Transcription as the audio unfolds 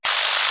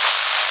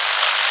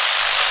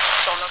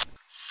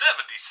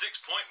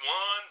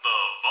76.1 The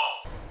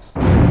Vault.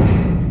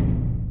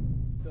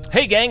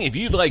 Hey gang, if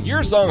you'd like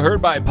your song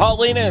heard by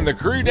Paulina and the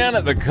crew down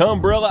at the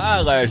Cumbrella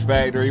Eyelash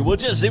Factory, well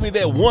just send me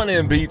that one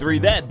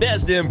MP3, that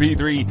best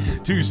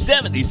MP3, to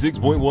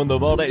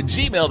 76.1thevault at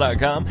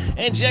gmail.com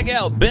and check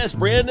out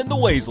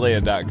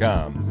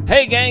bestfriendinthewasteland.com.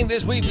 Hey gang,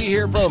 this week we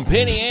hear from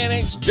Penny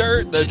Annex,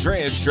 Dirt, The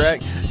Trance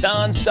Track,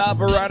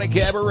 Non-Stop Erotic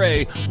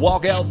Cabaret,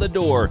 Walk Out the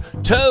Door,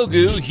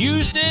 Togu,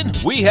 Houston,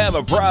 We Have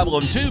a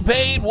Problem, Two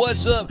Paid,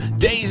 What's Up,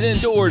 Days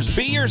Indoors,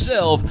 Be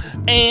Yourself,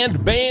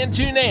 and Band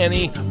to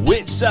Nanny,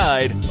 Which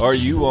Side Are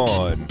You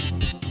On?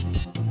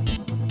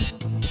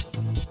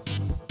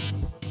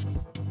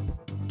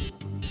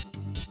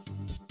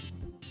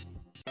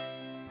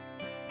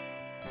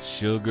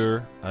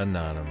 Sugar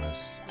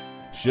Anonymous.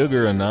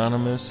 Sugar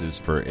Anonymous is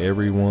for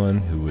everyone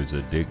who is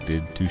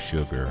addicted to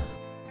sugar.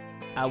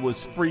 I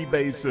was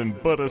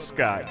freebasing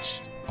butterscotch.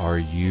 Are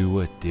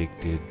you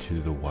addicted to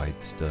the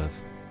white stuff?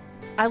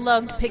 I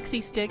loved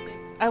pixie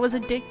sticks. I was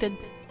addicted.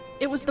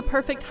 It was the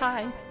perfect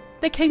high.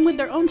 They came with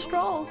their own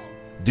straws.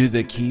 Do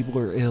the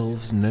Keebler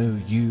elves know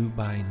you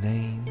by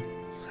name?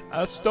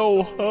 I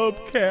stole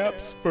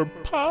hubcaps for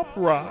Pop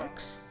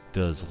Rocks.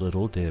 Does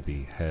Little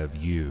Debbie have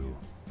you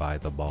by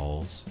the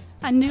balls?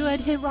 I knew I'd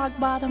hit rock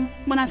bottom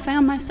when I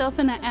found myself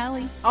in an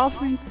alley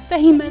offering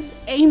famous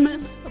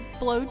Amos a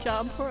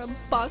blowjob for a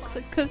box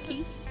of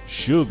cookies.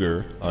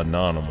 Sugar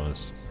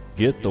Anonymous.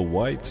 Get the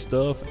white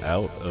stuff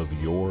out of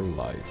your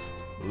life.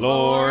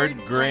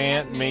 Lord,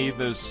 grant me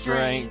the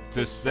strength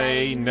to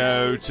say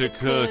no to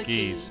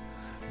cookies,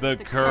 the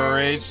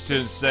courage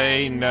to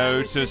say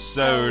no to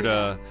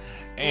soda,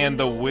 and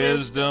the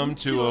wisdom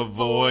to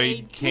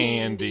avoid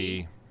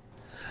candy.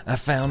 I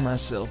found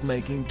myself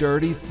making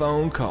dirty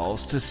phone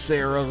calls to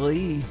Sarah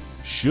Lee.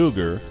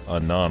 Sugar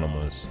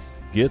Anonymous.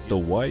 Get the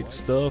white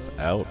stuff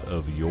out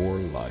of your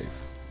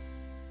life.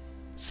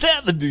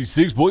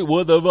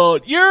 76.1 The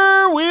Vault.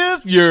 You're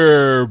with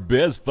your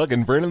best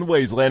fucking friend in the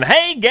wasteland.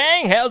 Hey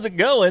gang, how's it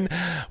going?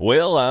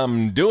 Well,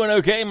 I'm doing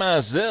okay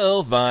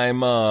myself.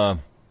 I'm a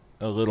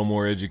little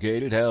more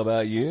educated. How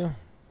about you?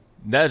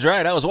 That's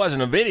right, I was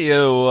watching a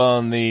video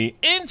on the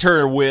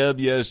interweb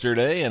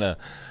yesterday, and a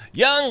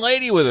young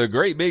lady with a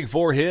great big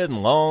forehead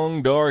and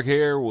long dark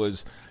hair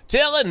was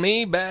telling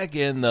me back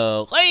in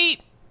the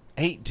late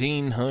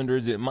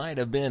 1800s, it might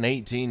have been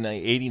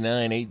 1889,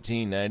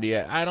 1890,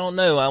 I don't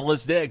know, I'm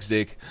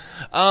dyslexic.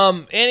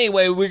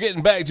 Anyway, we're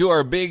getting back to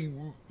our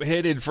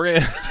big-headed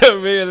friend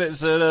over here that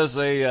sent us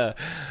a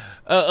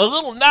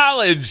little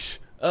knowledge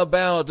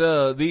about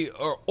the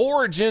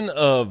origin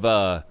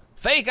of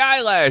fake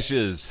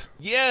eyelashes.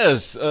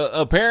 Yes,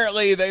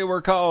 apparently they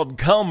were called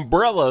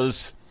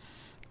cumbrellas.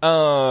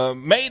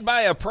 Made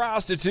by a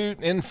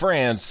prostitute in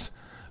France,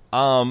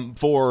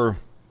 for,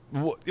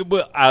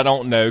 well, I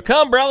don't know,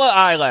 Cumbrella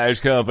Eyelash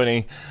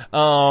Company.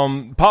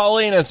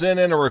 Paulina sent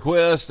in a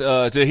request,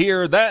 to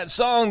hear that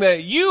song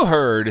that you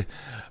heard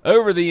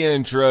over the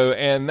intro,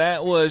 and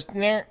that was,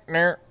 that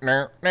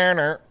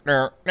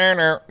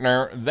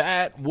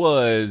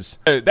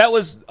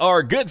was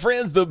our good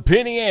friends, the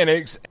Penny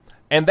Annex,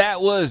 and that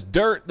was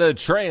Dirt, the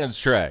Trance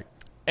Track.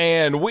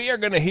 And we are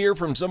going to hear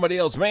from somebody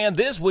else. Man,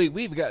 this week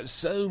we've got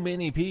so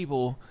many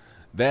people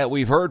that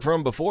we've heard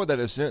from before that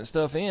have sent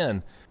stuff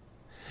in.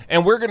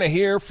 And we're going to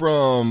hear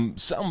from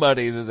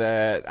somebody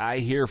that I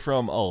hear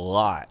from a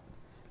lot.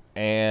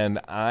 And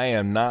I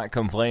am not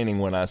complaining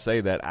when I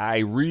say that. I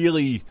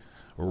really,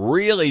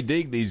 really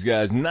dig these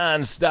guys.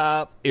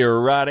 Non-Stop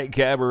Erotic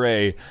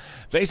Cabaret.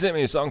 They sent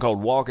me a song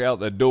called Walk Out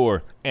the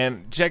Door.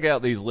 And check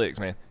out these licks,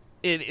 man.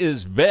 It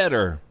is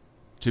better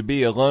to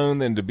be alone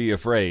than to be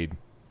afraid.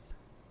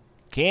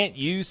 Can't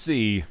you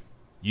see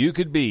you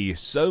could be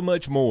so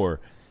much more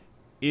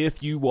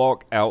if you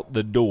walk out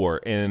the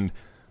door? And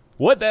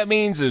what that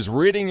means is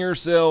ridding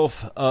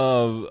yourself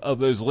of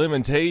those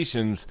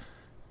limitations.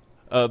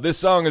 This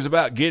song is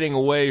about getting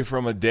away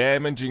from a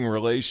damaging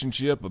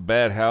relationship, a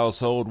bad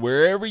household,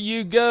 wherever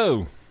you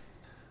go.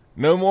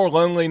 No more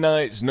lonely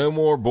nights, no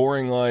more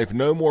boring life,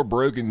 no more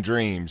broken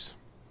dreams.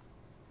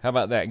 How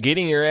about that?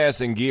 Getting your ass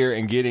in gear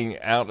and getting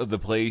out of the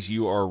place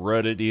you are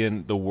rutted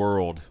in the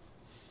world.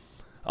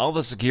 All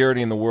the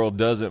security in the world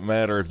doesn't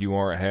matter if you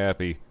aren't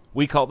happy.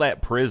 We call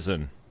that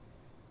prison.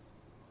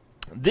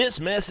 This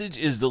message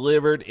is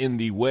delivered in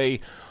the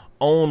way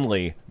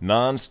only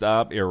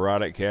Non-Stop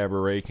Erotic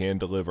Cabaret can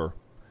deliver.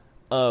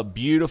 A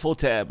beautiful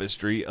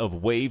tapestry of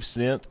wave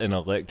synth and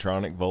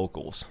electronic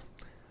vocals.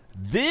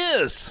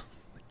 This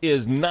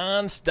is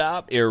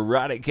Non-Stop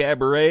Erotic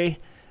Cabaret,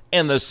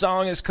 and the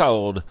song is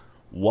called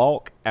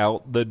Walk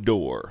Out the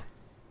Door.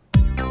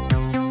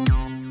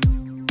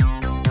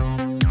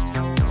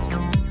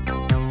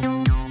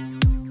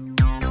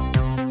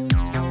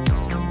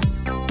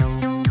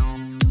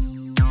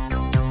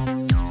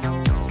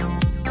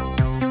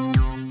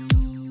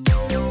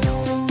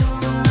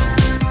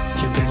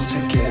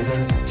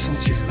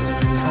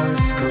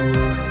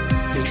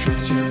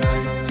 Treats you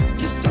right,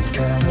 you're some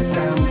kind of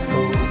damn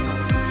fool.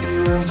 He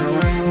runs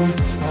around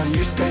while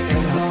you stay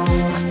at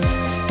home,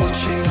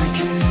 watching the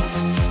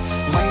kids,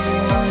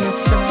 waiting on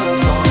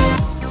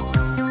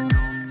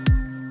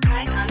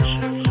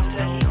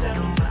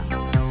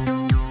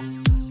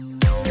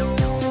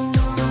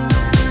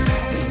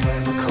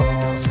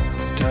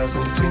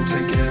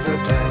give a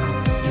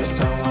damn. You're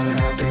so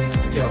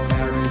unhappy, your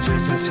marriage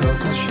is a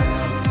total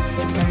sham.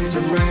 It plays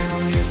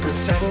around, you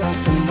pretend not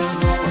to know.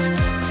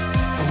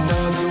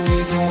 Another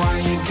reason why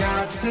you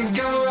got to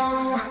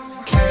go.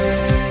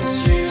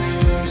 Can't you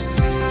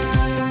see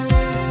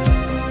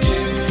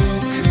you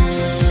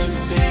could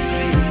be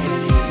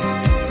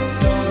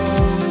so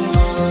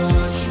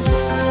much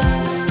more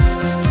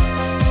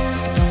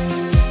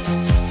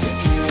if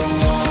you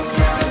walk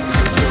out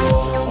the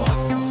door?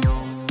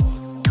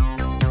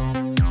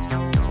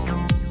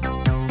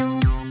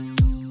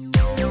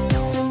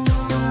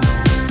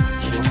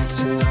 You need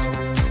to know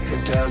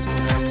it doesn't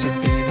have to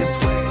be this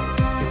way.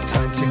 It's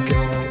time to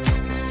go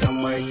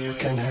somewhere you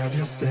can have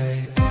your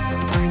say.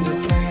 Find a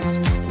place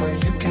where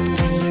you can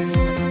be you.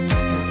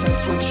 If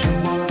that's what you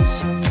want,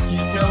 you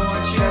know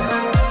what you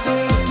have to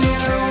do.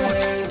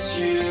 Can't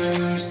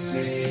you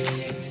see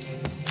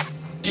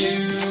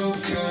you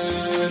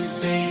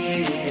could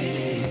be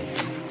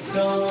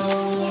so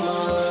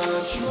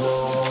much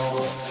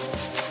more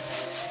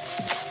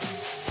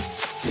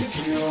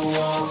if you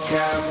walk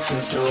out the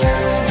door?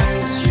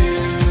 Can't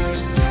you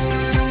see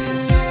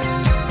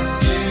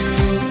you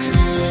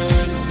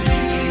could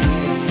be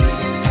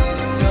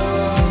so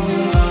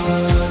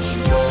much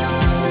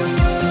more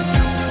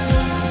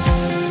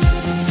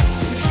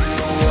if you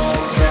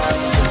walk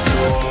out the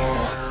door?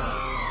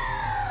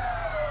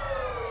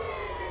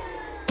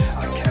 I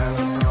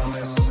can't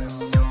promise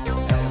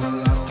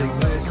everlasting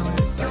bliss,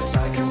 but I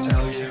can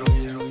tell you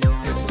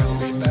it will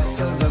be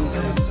better than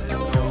this.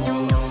 No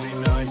more lonely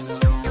nights,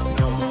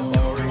 no more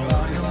boring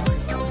life,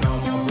 no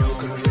more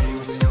broken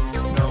dreams,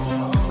 no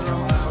more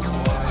humdrum house.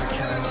 I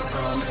can't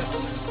promise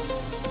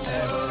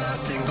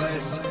everlasting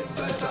bliss,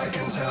 but I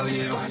can tell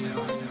you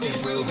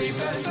it will be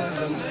better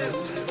than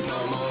this. No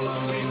more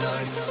lonely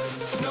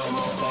nights, no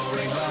more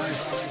boring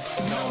life,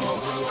 no more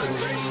broken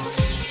dreams,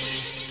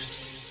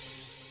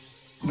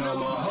 no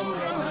more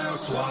humdrum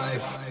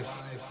housewife.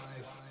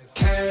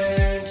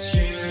 Can't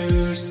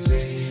you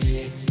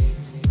see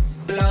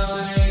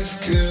life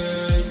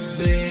could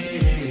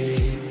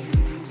be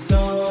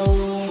so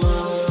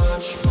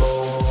much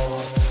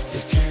more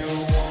if you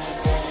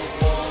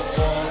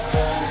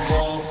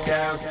walk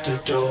out the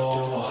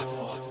door?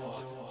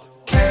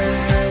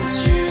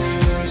 Can't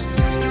you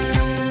see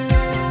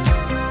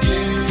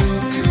you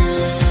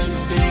could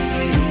be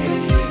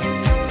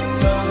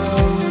so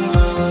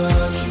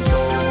much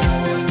more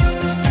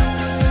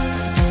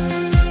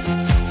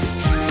if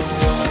you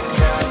walk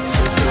out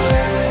the door?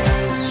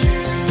 Can't you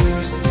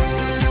see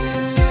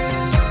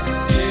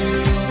you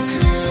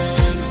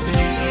could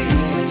be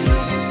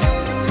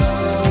so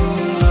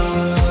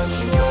much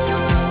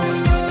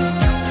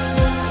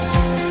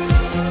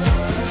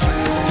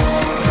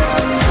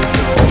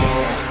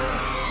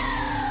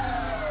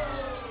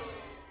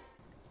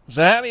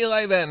So how do you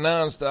like that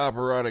non-stop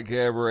erotic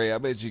cabaret? I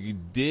bet you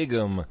could dig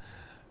them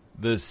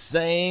the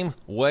same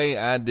way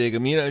I dig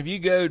them. You know, if you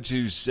go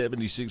to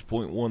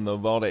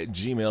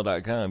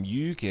 76.1thevault@gmail.com,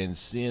 you can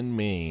send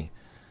me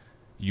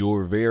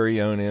your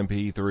very own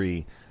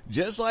MP3.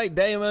 Just like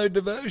Damo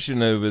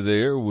Devotion over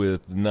there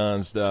with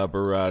non-stop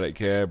erotic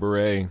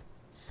cabaret.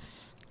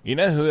 You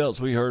know who else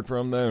we heard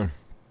from, though?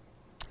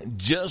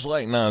 Just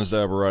like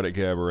non-stop erotic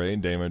cabaret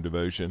and Damo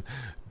Devotion,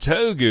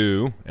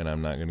 Togu, and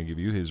I'm not going to give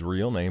you his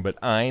real name, but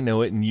I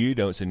know it and you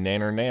don't, so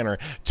nanner nanner.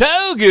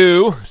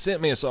 Togu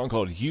sent me a song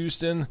called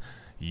Houston,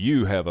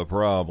 You Have a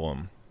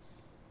Problem.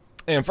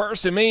 And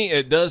first, to me,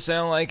 it does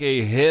sound like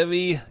a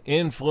heavy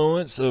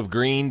influence of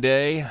Green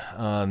Day.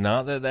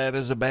 Not that that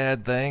is a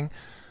bad thing.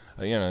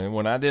 You know,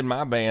 when I did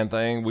my band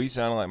thing, we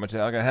sounded like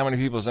Metallica. How many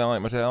people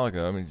sound like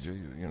Metallica? I mean,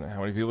 you know,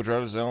 how many people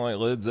try to sound like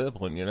Led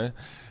Zeppelin, you know?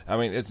 I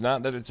mean, it's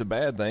not that it's a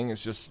bad thing.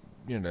 It's just,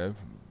 you know,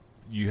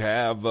 you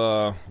have,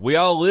 we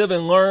all live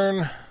and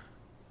learn.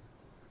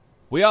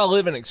 We all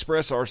live and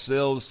express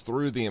ourselves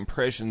through the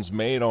impressions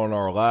made on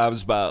our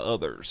lives by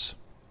others.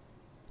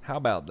 How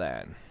about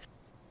that?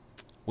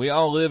 We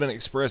all live and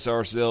express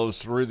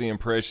ourselves through the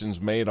impressions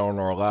made on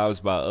our lives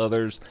by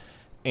others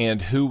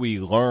and who we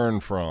learn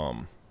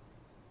from.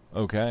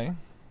 Okay?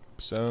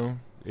 So,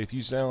 if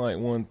you sound like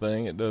one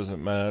thing, it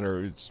doesn't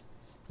matter.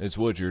 It's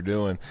what you're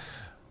doing.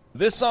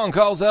 This song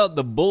calls out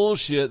the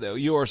bullshit that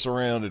you are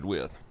surrounded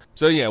with.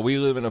 So, yeah, we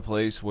live in a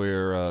place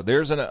where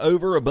there's an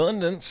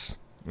overabundance,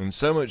 and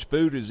so much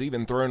food is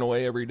even thrown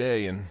away every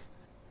day, and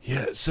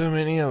yet so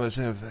many of us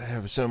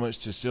have so much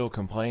to still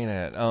complain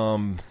at.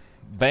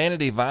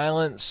 Vanity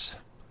Violence,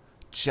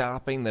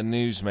 chopping the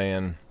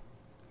newsman,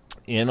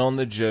 in on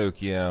the joke,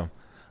 yeah,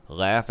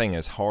 laughing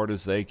as hard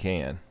as they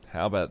can.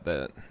 How about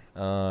that?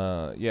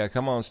 Yeah,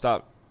 come on,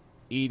 stop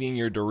eating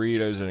your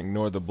Doritos and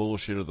ignore the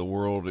bullshit of the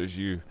world as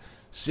you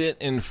sit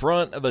in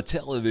front of a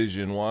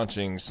television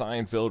watching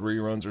Seinfeld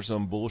reruns or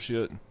some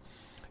bullshit.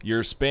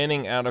 You're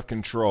spinning out of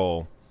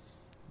control.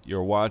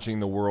 You're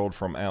watching the world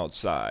from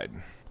outside.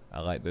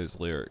 I like those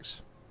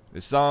lyrics.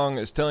 This song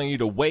is telling you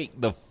to wake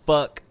the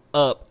fuck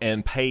up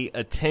and pay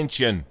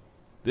attention.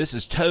 This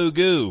is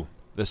Togu.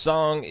 The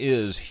song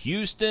is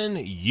Houston,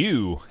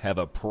 You Have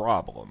a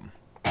Problem.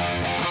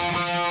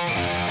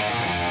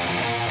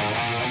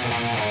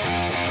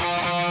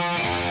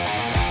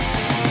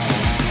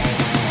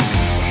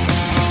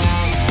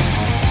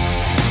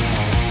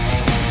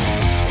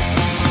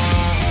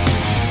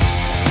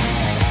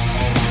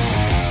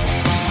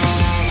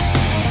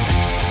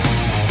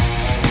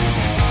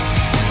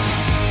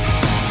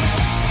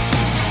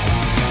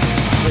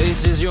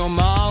 your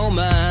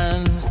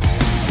moment.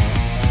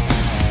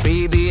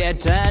 Feed the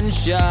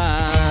attention.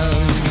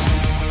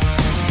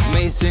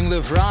 Missing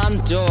the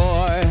front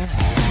door.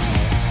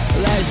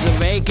 There's a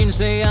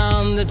vacancy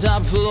on the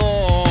top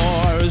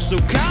floor. So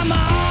come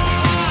on.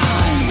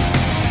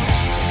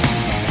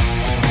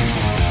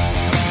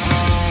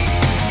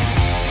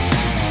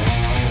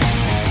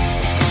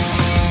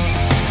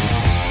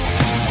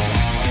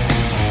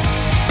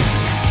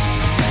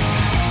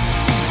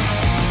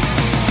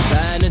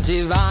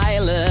 Vanity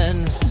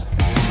violence,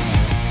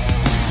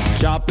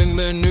 chopping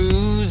the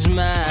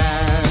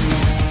newsman,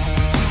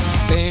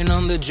 in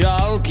on the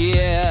joke,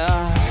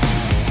 yeah,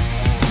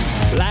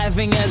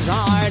 laughing as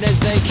hard as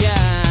they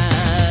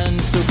can.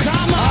 So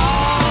come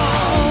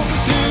on,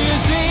 do you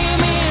see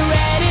me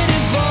ready to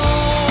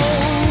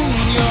fall?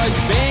 You're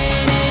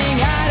spinning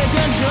out of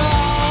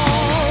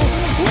control.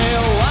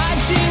 We're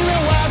watching the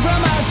world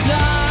from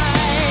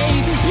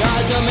outside. Your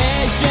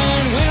submission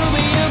will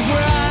be your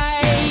pride.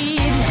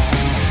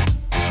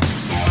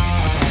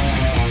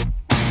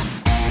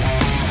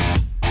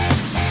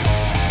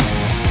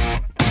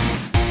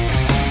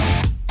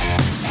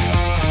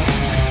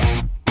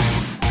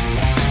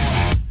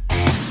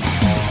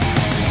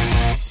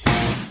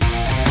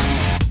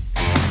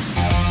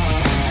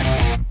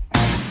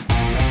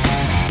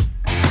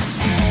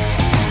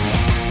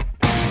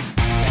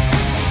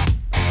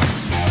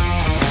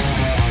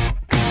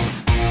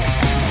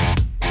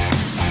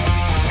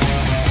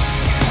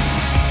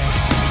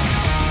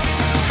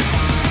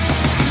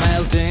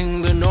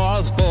 The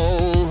North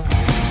Pole,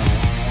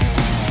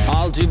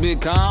 all to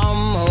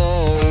become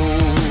whole.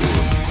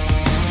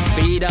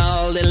 Feed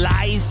all the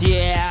lies,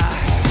 yeah.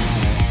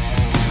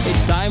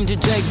 It's time to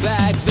take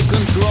back the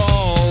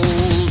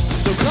controls.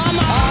 So come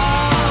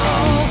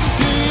on,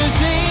 do you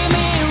see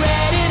me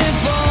ready to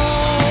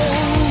fall?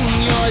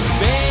 You're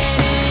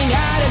spinning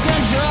out of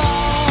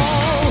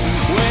control.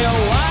 We're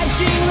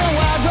watching the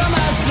world from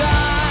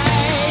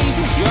outside.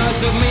 Your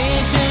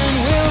submission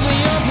will be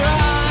your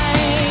pride.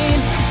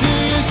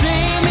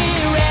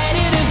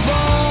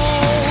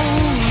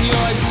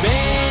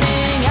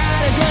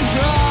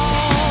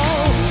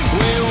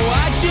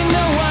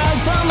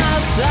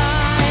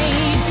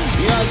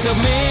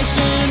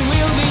 Submission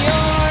will be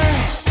yours.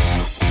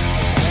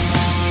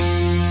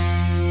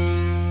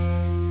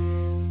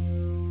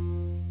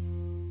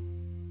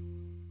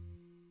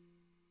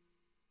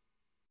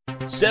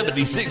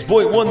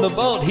 76.1 The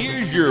Vault,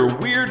 here's your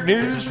weird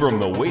news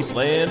from the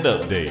Wasteland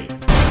Update.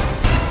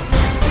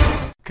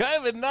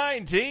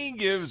 COVID-19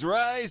 gives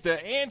rise to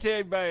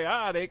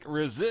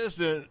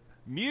antibiotic-resistant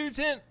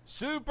mutant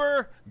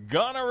super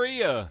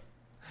gonorrhea.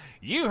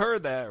 You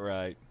heard that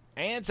right.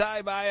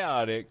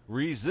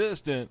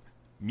 Antibiotic-resistant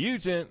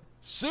mutant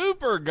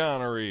super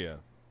gonorrhea.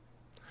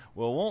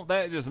 Well, won't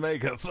that just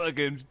make a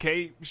fucking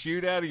cape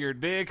shoot out of your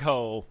dick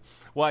hole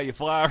while you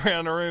fly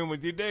around the room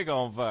with your dick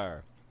on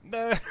fire?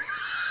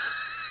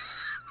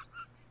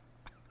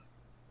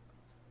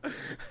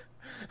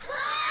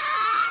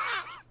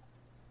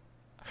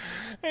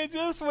 And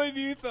just when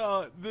you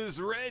thought this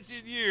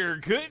wretched year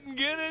couldn't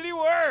get any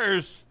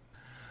worse,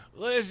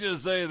 let's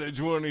just say that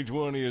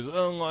 2020 is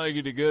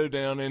unlikely to go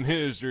down in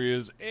history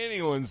as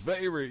anyone's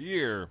favorite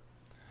year.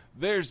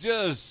 There's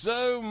just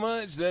so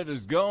much that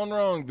has gone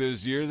wrong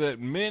this year that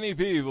many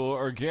people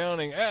are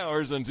counting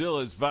hours until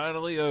it's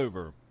finally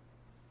over.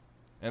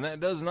 And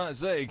that does not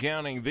say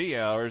counting the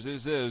hours,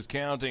 it says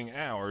counting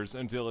hours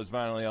until it's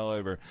finally all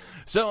over.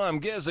 So I'm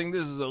guessing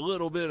this is a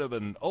little bit of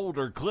an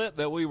older clip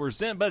that we were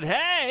sent, but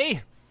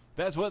hey,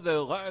 that's what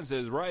the line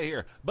says right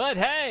here. But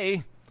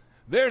hey,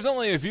 there's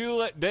only a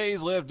few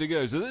days left to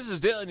go. So this is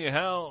telling you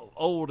how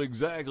old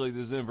exactly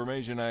this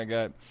information I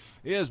got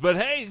is. But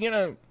hey, you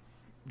know,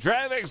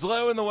 traffic's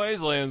slow in the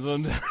wastelands.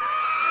 And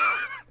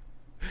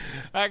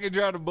I can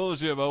try to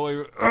bullshit my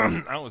way.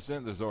 I was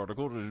sent this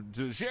article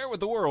to share with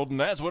the world, and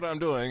that's what I'm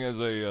doing as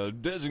a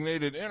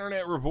designated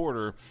internet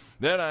reporter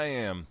that I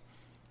am.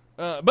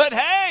 But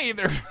hey,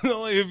 there's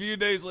only a few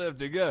days left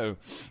to go.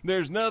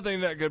 There's nothing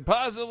that could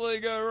possibly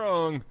go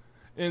wrong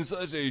in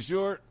such a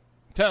short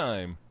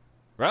time.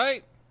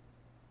 Right?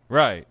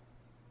 Right.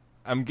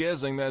 I'm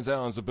guessing that's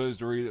how I'm supposed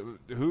to read it.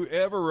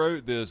 Whoever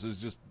wrote this is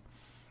just,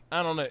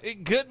 I don't know.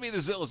 It could be the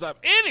psilocybin.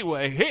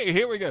 Anyway,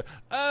 here we go.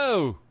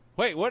 Oh,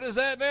 wait, what is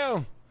that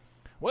now?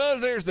 Well,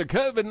 there's the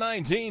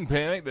COVID-19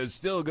 panic that's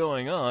still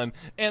going on,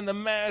 and the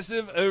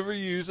massive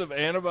overuse of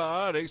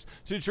antibiotics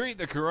to treat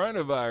the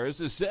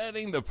coronavirus is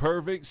setting the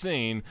perfect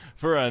scene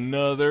for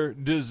another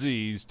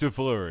disease to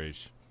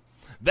flourish.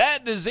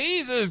 That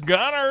disease is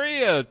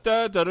gonorrhea.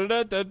 Da, da, da,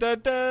 da, da, da,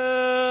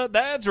 da.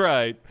 That's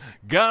right,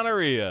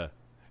 gonorrhea.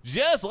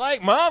 Just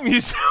like Mom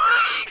used to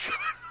like.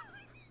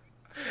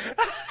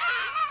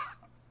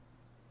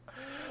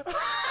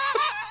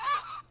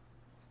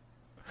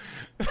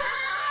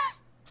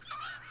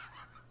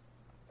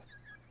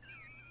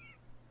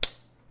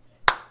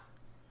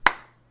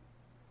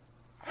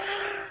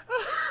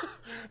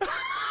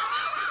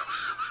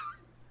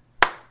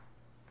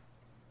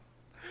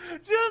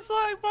 Just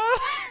like Mom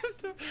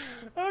used to.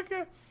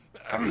 Okay.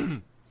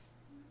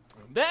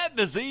 That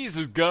disease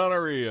is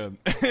gonorrhea,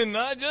 and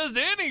not just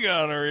any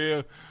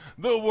gonorrhea.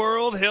 The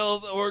World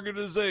Health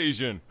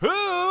Organization,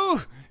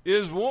 who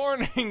is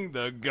warning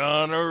the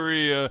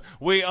gonorrhea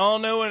we all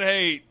know and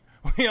hate.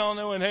 We all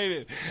know and hate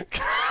it.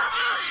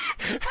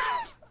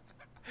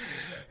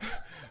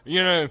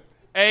 You know,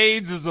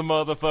 AIDS is a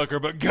motherfucker,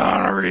 but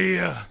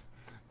gonorrhea,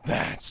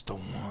 that's the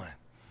one.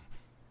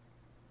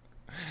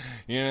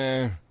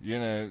 You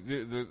know,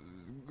 the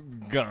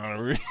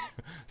gonorrhea,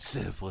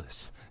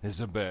 syphilis is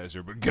a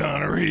bastard, but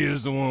gonorrhea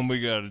is the one we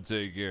got to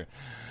take care of.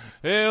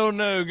 Hell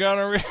no,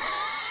 gonorrhea.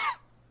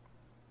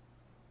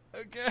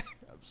 Okay,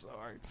 I'm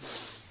sorry.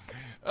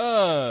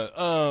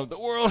 The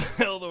World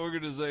Health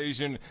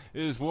Organization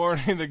is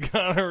warning the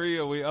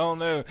gonorrhea we all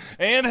know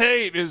and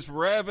hate is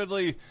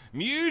rapidly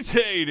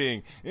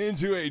mutating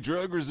into a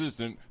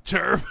drug-resistant,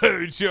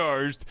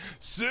 turbocharged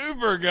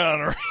super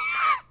gonorrhea.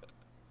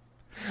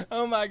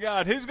 Oh my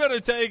God, who's gonna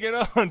take it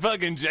on?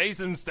 Fucking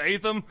Jason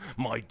Statham?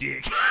 My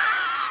dick.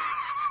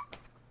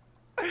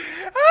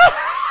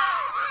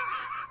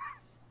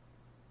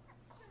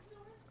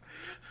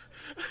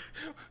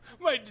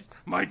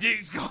 My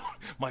dick's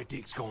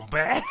going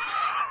bad.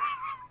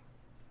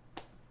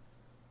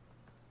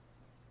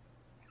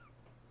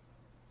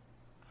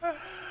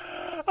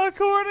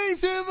 According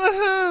to the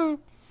WHO,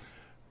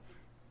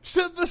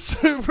 should the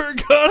super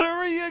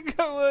gonorrhea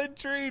go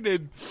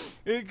untreated,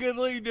 it could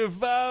lead to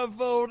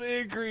 5-fold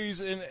increase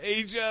in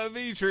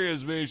HIV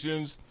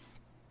transmissions.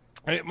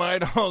 It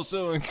might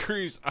also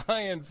increase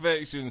eye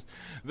infections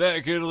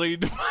that could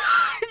lead to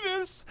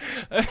blindness.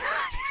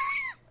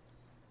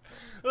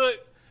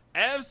 Look,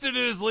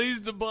 abstinence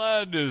leads to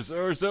blindness,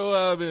 or so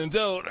I've been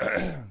told.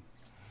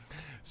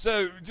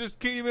 So just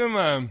keep in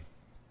mind,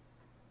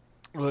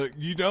 look,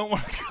 you don't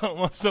want to come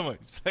on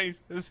somebody's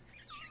face.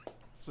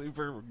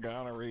 Super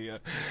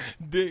gonorrhea,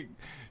 dick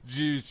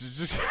juice is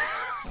just.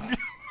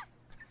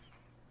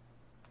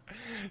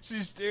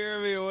 She's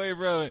steering me away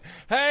from it.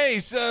 Hey,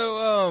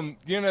 so,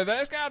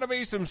 that's got to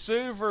be some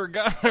super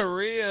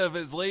gonorrhea if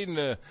it's leading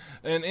to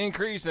an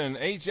increase in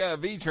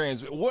HIV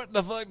transmission. What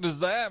the fuck does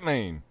that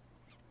mean?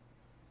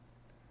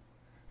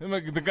 And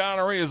the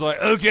gonorrhea is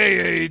like, okay,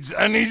 AIDS,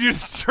 I need you to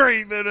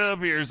straighten it up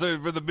here so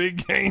for the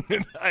big game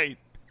tonight.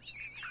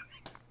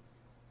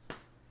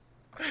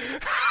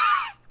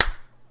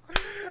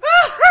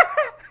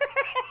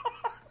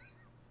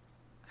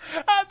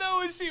 I know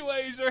when she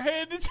waves her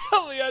hand to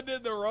tell me I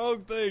did the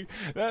wrong thing,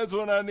 that's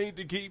when I need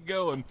to keep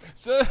going.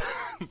 So,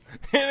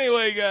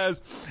 anyway,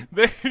 guys,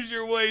 there's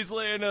your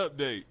Wasteland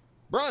update.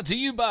 Brought to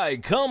you by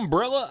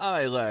Cumbrella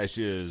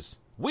Eyelashes.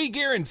 We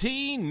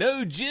guarantee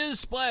no jizz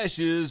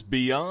splashes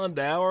beyond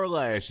our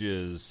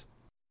lashes.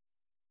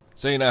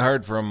 So, I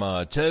heard from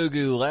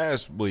Togu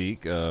last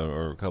week,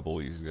 or a couple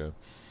weeks ago.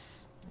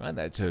 I like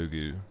that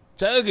Togu.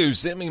 Togu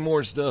sent me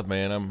more stuff,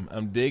 man.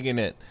 I'm digging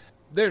it.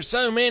 There's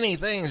so many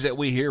things that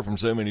we hear from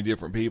so many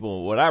different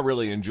people. What I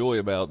really enjoy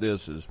about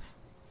this is,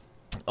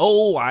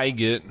 I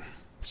get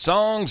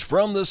songs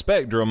from the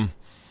spectrum.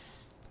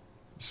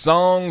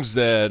 Songs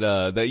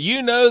that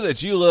you know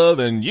that you love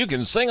and you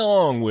can sing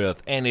along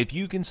with. And if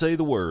you can say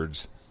the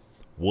words,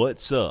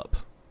 "What's up?"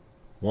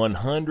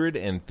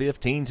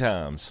 115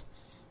 times.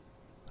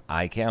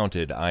 I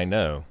counted, I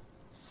know.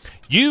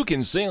 You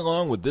can sing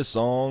along with this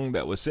song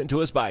that was sent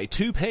to us by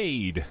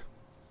Two-Paid.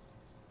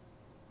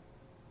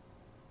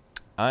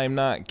 I'm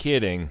not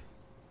kidding.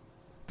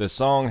 The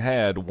song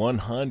had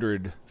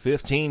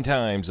 115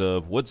 times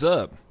of "What's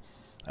up?"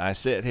 I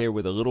sat here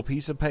with a little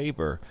piece of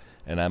paper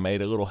and I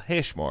made a little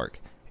hash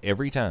mark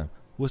every time.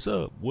 "What's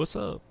up? What's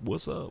up?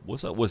 What's up?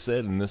 What's up?" was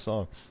said in this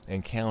song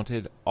and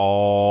counted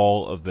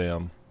all of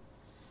them.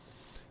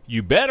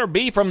 You better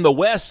be from the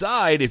West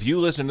Side if you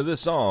listen to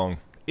this song.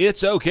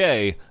 It's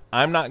okay.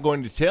 I'm not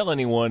going to tell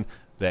anyone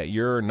that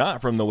you're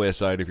not from the West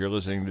Side if you're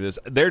listening to this.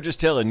 They're just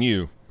telling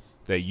you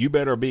that you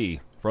better be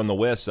from the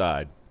West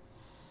Side.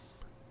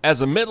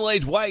 As a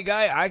middle-aged white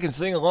guy, I can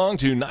sing along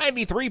to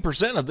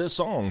 93% of this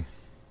song.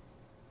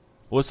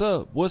 What's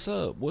up? What's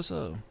up? What's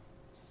up?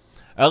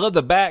 I love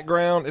the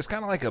background. It's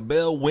kind of like a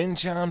bell wind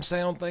chime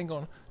sound thing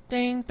going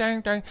ding,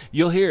 ding, ding.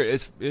 You'll hear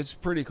it. It's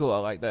pretty cool. I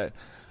like that.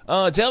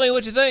 Tell me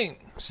what you think.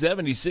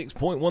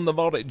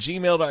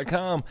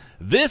 76.1thevault@gmail.com.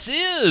 This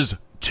is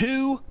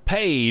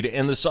Two-Paid,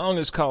 and the song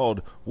is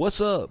called "What's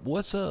Up?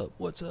 What's Up?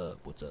 What's Up?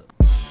 What's Up?"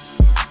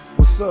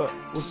 What's up?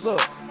 What's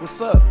up?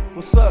 What's up?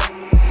 What's up?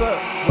 What's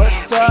up?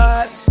 West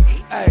Side.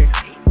 Hey,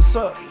 what's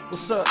up?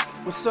 What's up?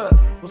 What's up?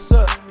 What's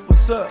up?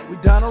 What's up? We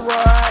down to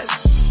ride.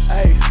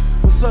 Hey,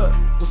 what's up?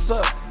 What's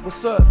up?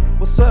 What's up?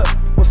 What's up?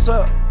 What's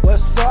up?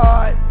 West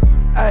Side.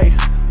 Hey,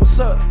 what's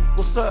up?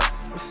 What's up?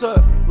 What's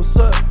up? What's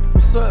up?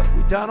 What's up?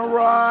 We down to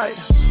ride.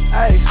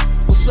 Hey,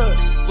 what's up?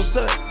 What's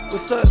up?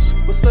 What's up?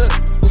 What's up?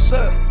 What's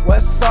up?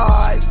 West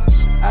Side.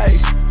 Hey,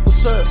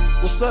 what's up?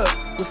 What's up?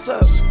 What's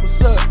up?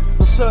 What's up?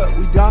 What's up?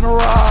 We down to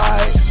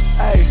ride.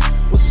 Hey,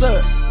 what's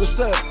up? What's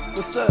up?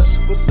 What's up?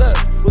 What's up?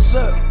 What's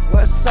up?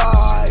 West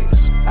Side.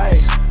 Hey,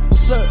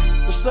 what's up?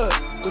 What's up?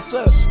 What's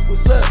up?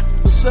 What's up?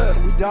 What's up?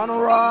 We down to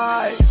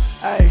ride.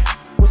 Hey,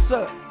 what's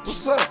up? What's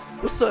What's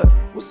up? What's up?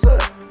 What's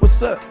up?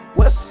 What's up?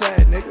 West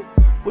side, nigga.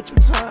 What you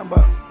talking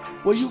about?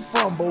 Where you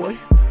from, boy?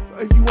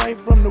 If you ain't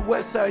from the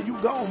west side, you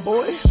gone,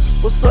 boy.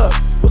 What's up?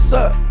 What's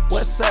up?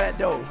 West side,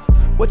 though.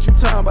 What you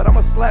talking about? I'ma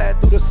slide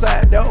through the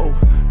side door.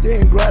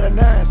 Then grab a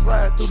 9,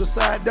 slide through the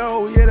side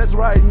door. Yeah, that's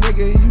right,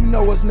 nigga. You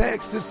know what's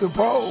next. It's the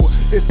pole.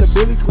 It's the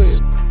Billy Clip.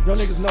 Y'all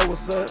niggas know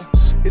what's up.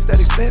 It's that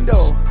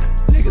extendo.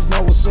 Niggas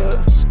know what's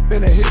up.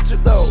 Finna hit you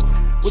though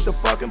with the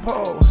fucking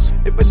pole.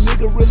 If a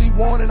nigga really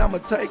want it, I'ma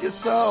take it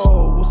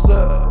so. What's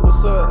up?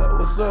 What's up?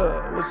 What's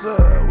up? What's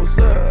up? What's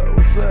up?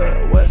 What's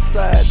up? West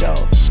side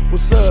though.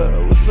 What's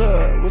up? What's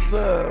up? What's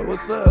up?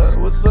 What's up?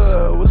 What's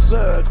up? What's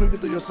up? Creeping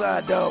through your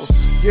side though.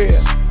 Yeah.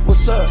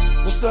 What's up?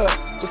 What's up?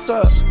 What's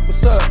up?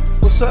 What's up?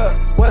 What's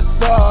up? West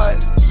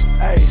side.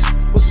 Hey.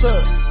 What's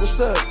up? What's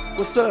up?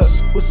 What's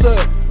up? What's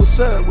up? What's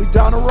up? We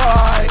down the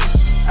ride.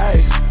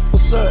 Hey.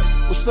 What's up?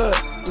 What's up?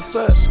 What's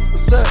up?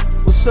 What's up?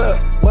 What's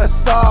up?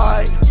 West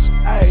side.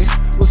 Hey.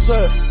 What's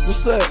up?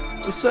 What's up?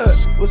 What's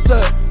up? What's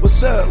up?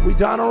 What's up? We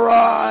down the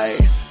ride.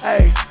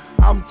 Hey.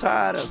 I'm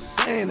tired of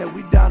saying that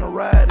we down the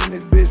ride in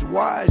this bitch.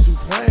 Why is you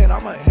playing?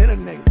 I'ma hit a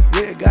nigga.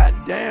 Yeah,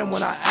 goddamn,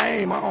 when I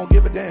aim, I don't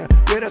give a damn.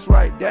 Yeah, that's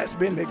right, that's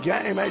been the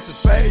game. Ace of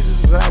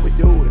spades, this is how we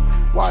do it.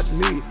 Watch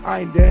me, I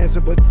ain't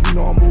dancing, but you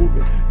know I'm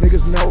moving.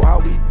 Niggas know how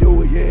we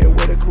do it, yeah,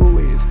 where the crew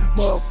is.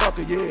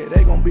 Motherfucker, yeah,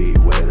 they gon' be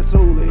where the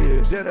tool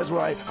is. Yeah, that's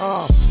right,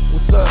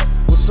 what's up?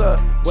 What's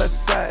up?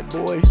 West side,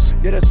 boy.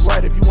 Yeah, that's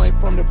right, if you ain't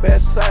from the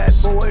best side,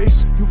 boy,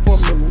 you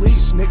from the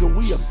least, nigga,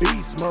 we a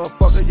beast,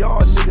 motherfucker.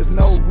 Y'all niggas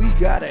know we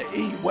gotta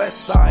eat.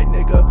 West side,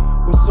 nigga.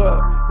 What's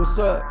up? What's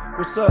up?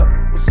 What's up?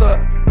 What's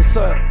up? What's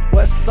up?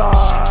 West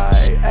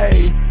side.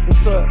 Hey.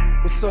 What's up?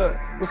 What's up?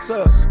 What's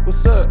up?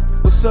 What's up?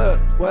 What's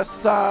up?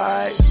 West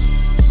side.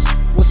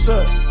 What's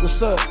up?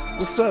 What's up?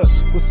 What's up?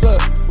 What's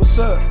up? What's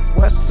up?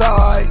 West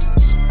side.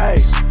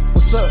 Hey.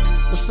 What's up?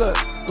 What's up?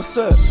 What's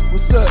up?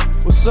 What's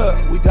up? What's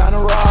up? We down the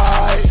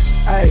ride.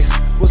 Hey.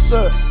 What's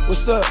up?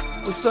 What's up?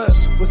 What's up?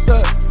 What's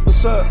up?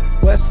 What's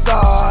up? West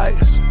side.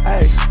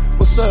 Hey.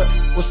 What's up?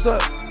 What's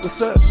up?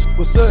 What's up?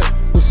 What's up?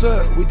 What's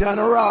up? We down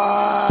the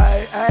ride,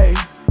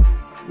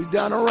 ayy. We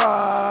down the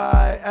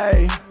ride,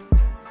 ayy.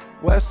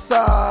 West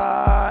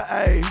side,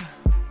 ayy.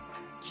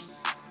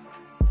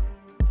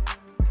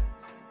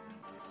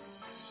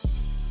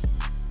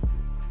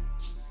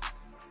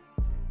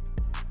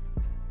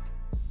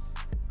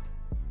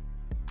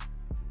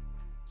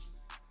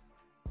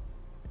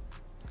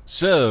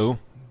 So,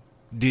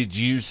 did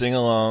you sing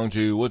along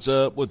to What's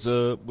Up, What's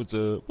Up, What's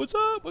Up, What's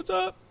Up, What's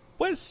Up,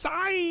 West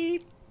Side?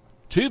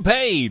 To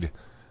Paid.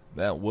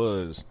 That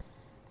was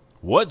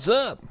What's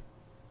Up.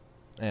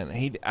 And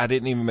I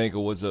didn't even make a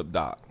What's Up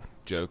Doc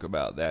joke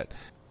about that.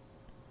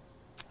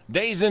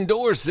 Days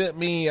Indoors sent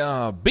me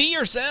Be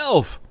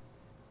Yourself.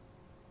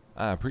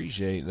 I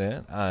appreciate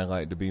that. I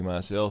like to be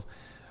myself.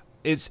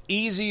 It's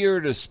easier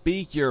to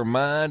speak your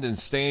mind and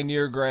stand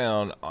your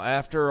ground.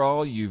 After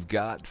all, you've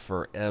got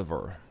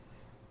forever.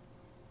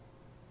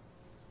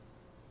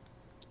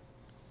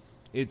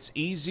 It's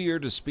easier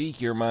to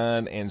speak your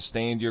mind and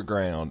stand your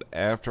ground.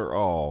 After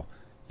all,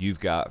 you've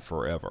got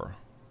forever.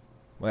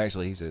 Well,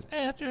 actually, he says,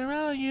 after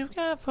all, you've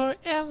got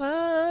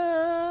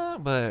forever.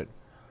 But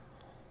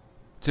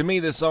to me,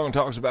 this song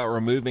talks about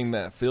removing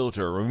that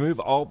filter. Remove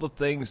all the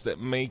things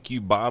that make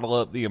you bottle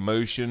up the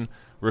emotion,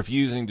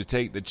 refusing to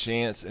take the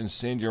chance and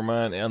send your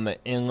mind on the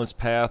endless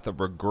path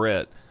of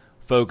regret,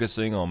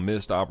 focusing on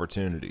missed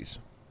opportunities.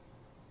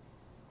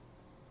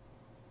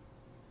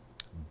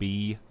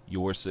 Be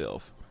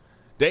yourself.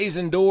 Days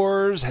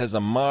Indoors has a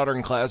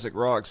modern classic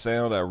rock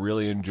sound I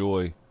really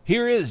enjoy.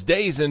 Here is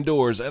Days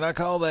Indoors, and I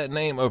call that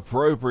name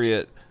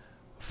appropriate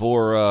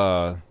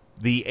for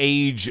the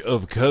age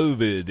of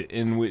COVID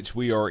in which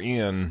we are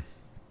in.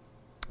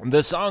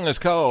 The song is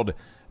called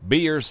Be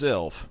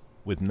Yourself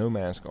with no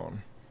mask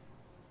on.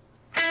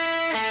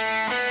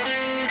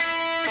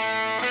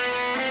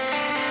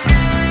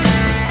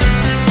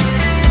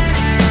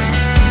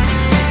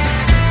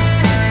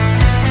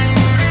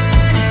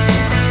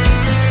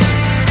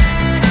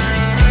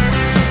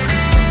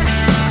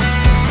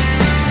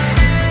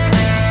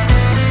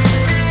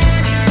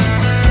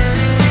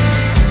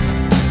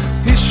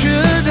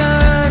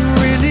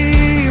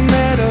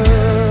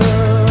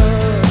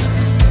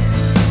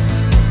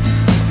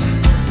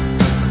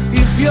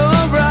 If you're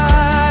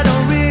right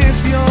or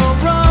if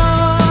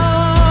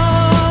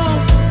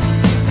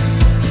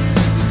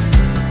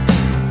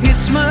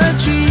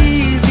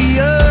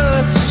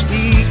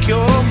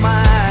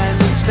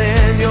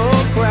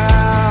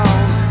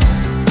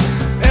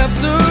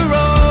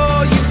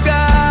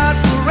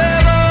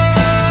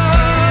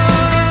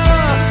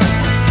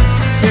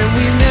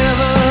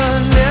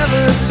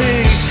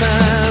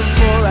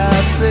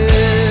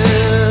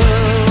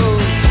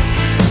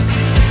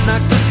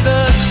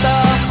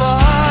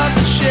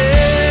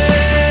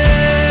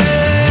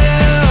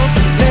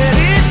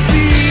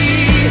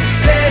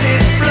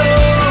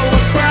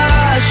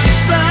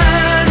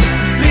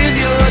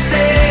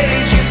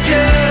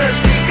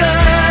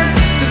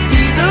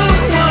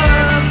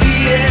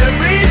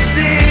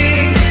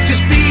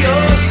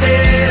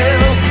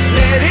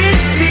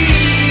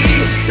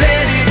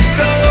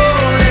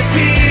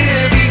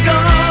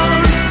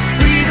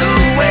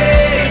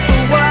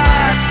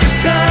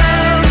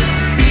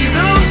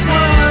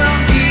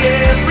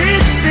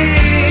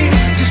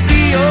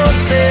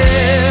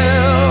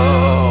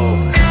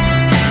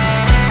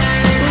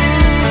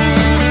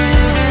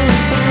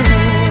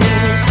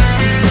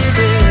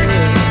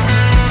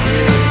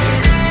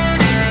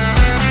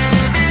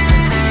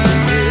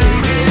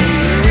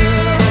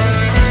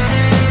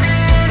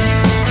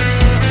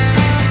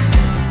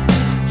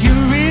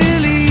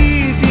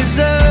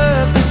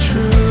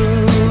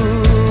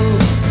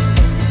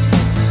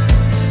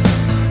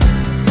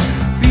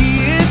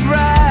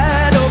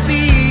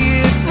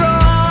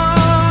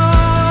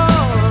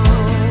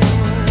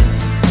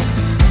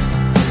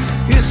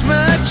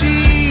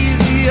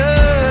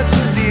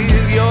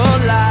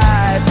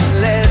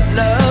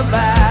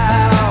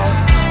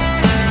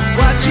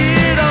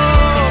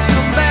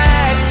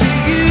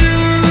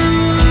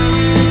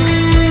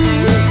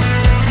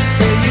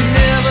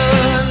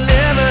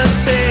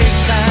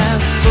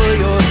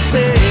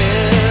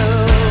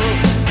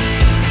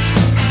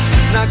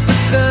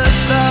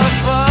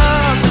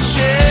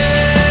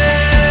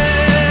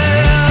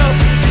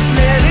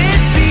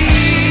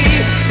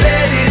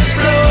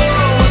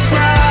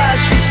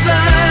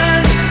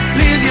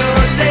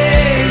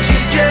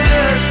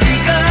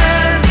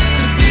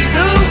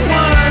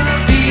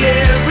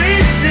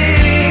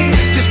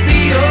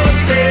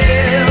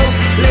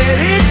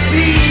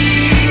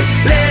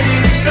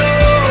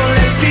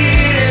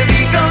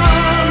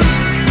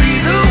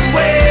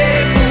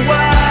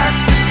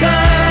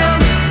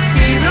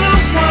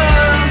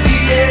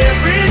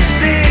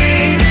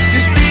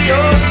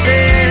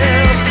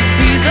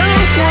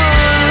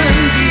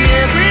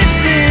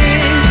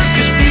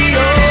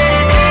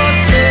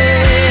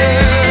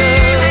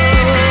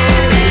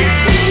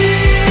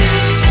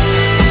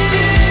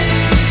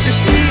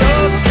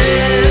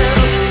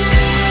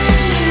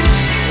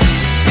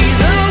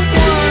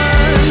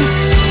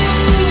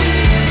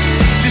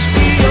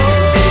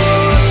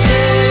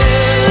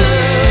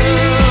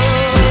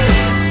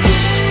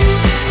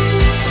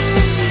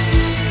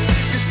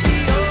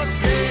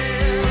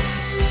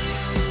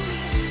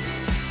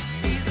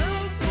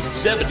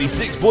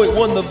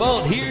 76.1 The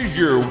Vault, here's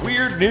your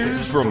weird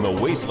news from the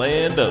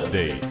Wasteland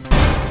Update.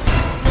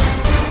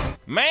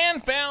 Man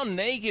found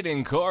naked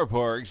in car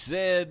park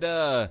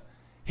said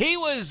he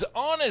was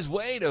on his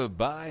way to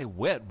buy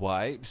wet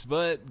wipes,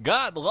 but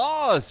got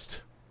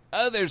lost.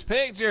 Oh, there's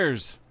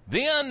pictures.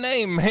 The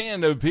unnamed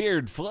man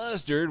appeared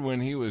flustered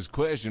when he was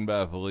questioned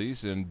by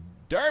police in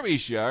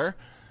Derbyshire,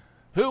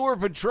 who were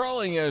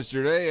patrolling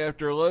yesterday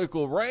after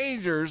local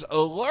rangers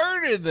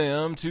alerted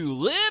them to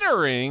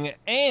littering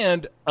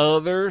and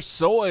other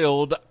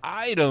soiled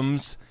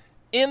items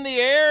in the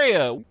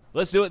area.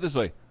 Let's do it this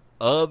way.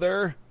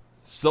 Other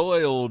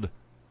soiled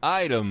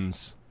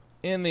items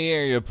in the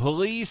area.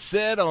 Police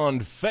said on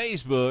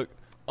Facebook,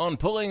 on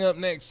pulling up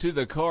next to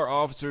the car,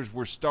 officers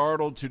were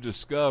startled to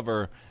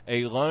discover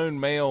a lone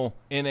male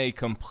in a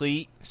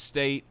complete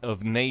state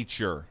of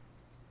nature.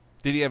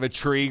 Did he have a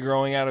tree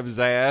growing out of his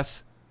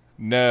ass?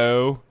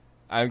 No.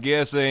 I'm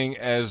guessing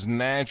as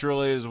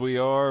naturally as we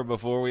are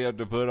before we have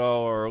to put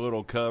all our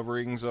little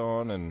coverings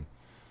on and,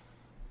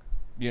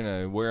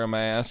 wear a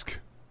mask.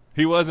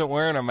 He wasn't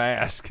wearing a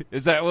mask.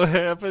 Is that what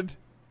happened?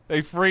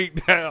 They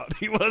freaked out.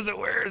 He wasn't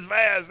wearing his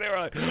mask. They were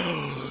like,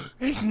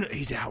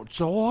 he's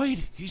outside.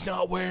 He's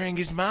not wearing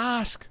his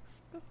mask.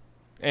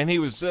 And he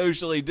was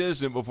socially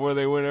distant before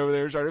they went over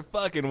there and started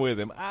fucking with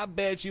him. I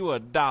bet you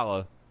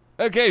 $1.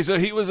 Okay, so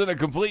he was in a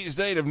complete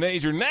state of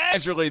nature.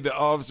 Naturally, the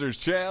officers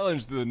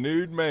challenged the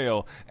nude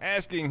male,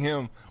 asking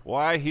him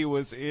why he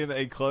was in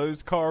a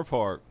closed car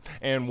park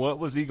and what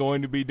was he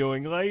going to be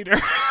doing later.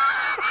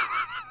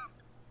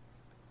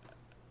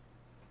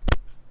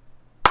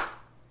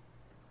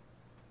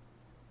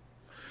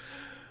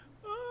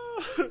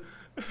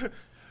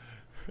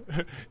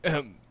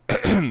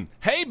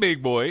 Hey,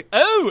 big boy.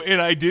 Oh,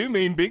 and I do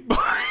mean big boy.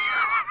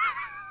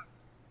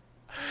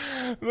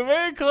 The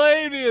man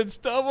claimed he had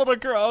stumbled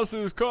across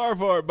his car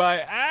park by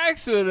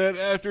accident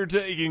after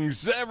taking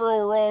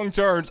several wrong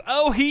turns.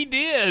 Oh, he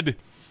did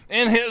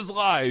in his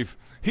life.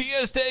 He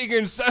has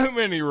taken so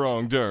many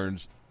wrong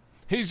turns.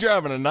 He's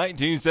driving a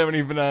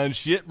 1979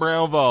 shit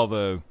brown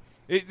Volvo.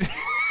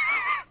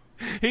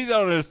 He's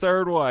on his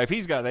third wife.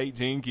 He's got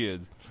 18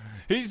 kids.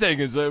 He's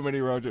taking so many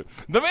wrong turns.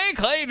 The man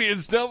claimed he had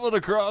stumbled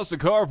across the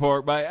car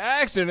park by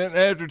accident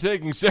after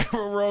taking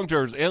several wrong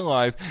turns in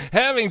life,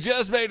 having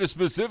just made a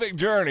specific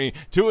journey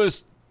to a...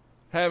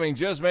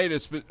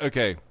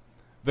 Okay,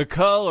 the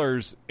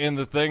colors in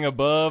the thing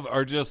above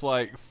are just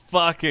like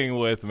fucking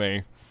with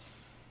me.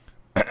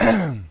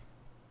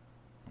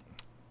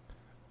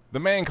 The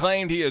man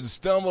claimed he had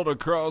stumbled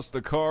across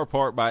the car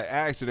park by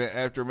accident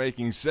after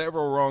making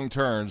several wrong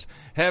turns,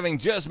 having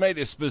just made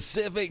a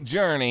specific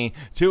journey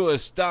to a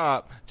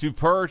stop to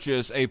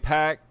purchase a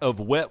pack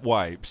of wet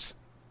wipes.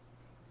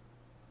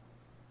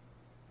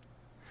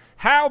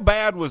 How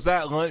bad was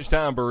that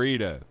lunchtime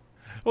burrito?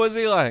 Was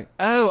he like,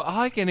 oh,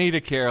 I can eat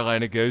a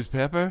Carolina ghost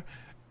pepper?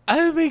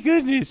 Oh my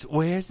goodness,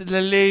 where's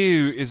the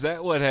loo? Is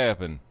that what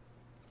happened?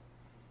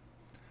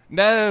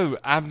 No,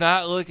 I'm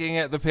not looking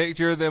at the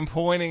picture of them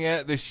pointing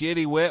at the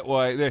shitty wet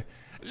wipe. There.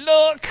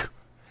 Look!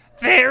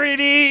 There it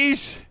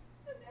is!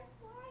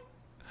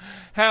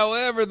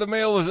 However, the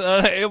male was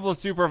unable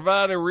to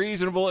provide a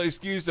reasonable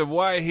excuse of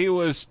why he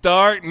was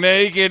stark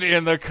naked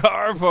in the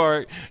car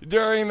park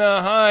during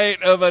the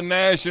height of a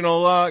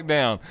national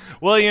lockdown.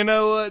 Well, you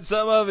know what?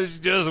 Some of us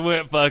just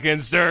went fucking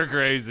stir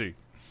crazy.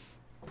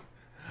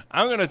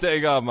 I'm going to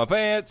take off my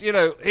pants.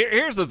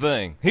 Here's the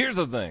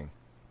thing.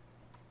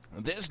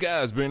 This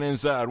guy's been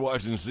inside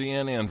watching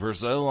CNN for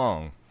so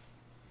long.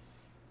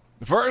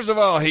 First of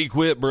all, he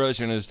quit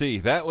brushing his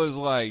teeth. That was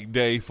like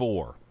day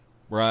 4,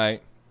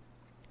 right?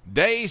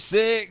 Day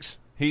 6,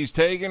 he's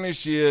taking a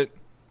shit.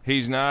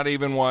 He's not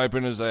even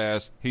wiping his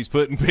ass. He's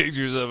putting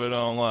pictures of it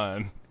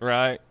online,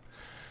 right?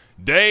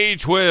 Day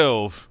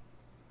 12,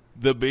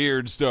 the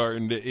beard's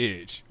starting to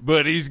itch,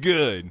 but he's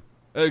good.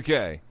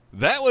 Okay,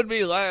 that would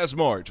be last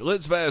March.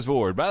 Let's fast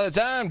forward. By the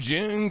time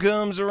June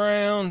comes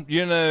around,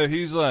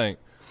 he's like,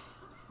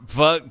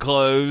 fuck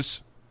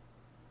clothes.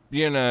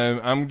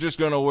 I'm just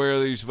going to wear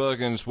these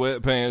fucking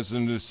sweatpants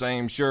and the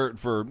same shirt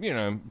for,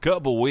 a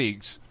couple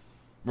weeks.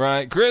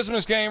 Right?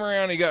 Christmas came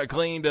around, he got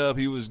cleaned up,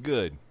 he was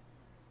good.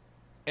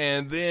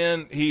 And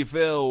then he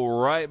fell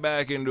right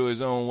back into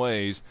his own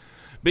ways.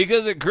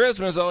 Because at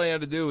Christmas, all he had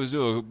to do was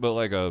do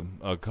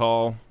a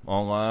call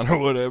online or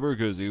whatever,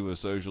 because he was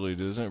socially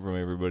distant from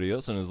everybody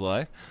else in his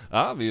life,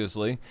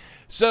 obviously.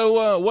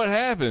 So what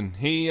happened?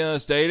 He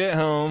stayed at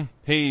home,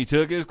 he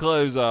took his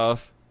clothes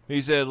off, he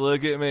said,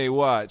 look at me,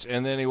 watch.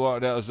 And then he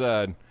walked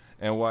outside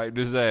and wiped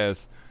his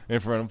ass in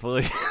front of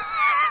police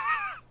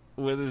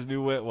with his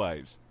new wet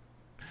wipes.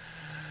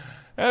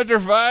 After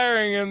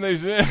firing him, they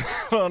sent him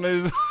on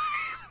his...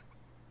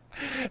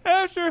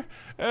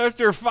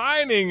 After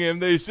finding him,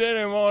 they sent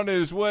him on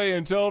his way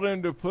and told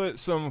him to put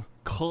some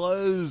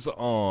clothes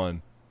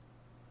on.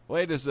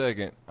 Wait a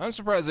second. I'm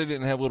surprised they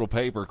didn't have little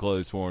paper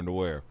clothes for him to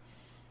wear.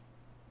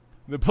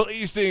 The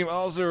police team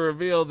also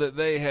revealed that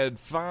they had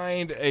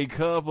fined a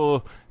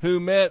couple who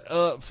met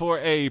up for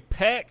a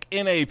peck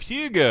in a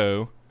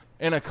Pugo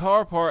in a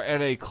car park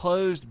at a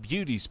closed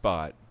beauty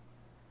spot.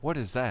 What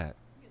is that?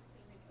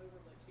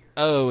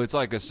 Oh, it's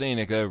like a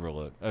scenic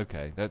overlook.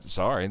 Okay, that's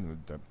sorry.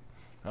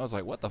 I was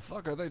like, what the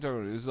fuck are they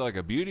talking? Is it like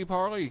a beauty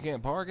parlor you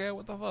can't park at?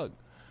 What the fuck?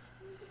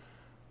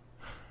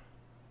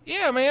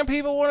 Yeah, man,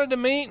 people wanted to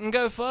meet and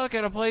go fuck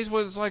at a place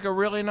where it's like a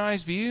really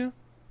nice view.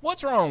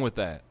 What's wrong with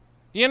that?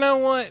 You know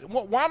what?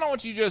 Why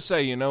don't you just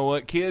say, you know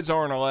what? Kids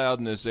aren't allowed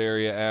in this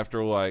area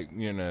after, like,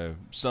 you know,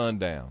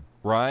 sundown,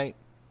 right?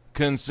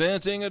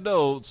 Consenting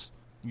adults,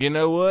 you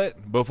know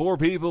what? Before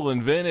people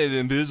invented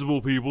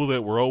invisible people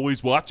that were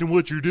always watching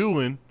what you're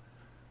doing,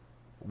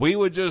 we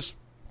would just,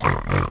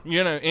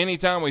 you know,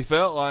 anytime we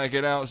felt like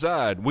it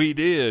outside, we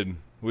did.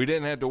 We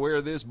didn't have to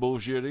wear this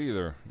bullshit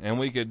either. And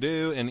we could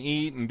do and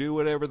eat and do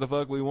whatever the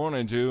fuck we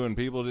wanted to, and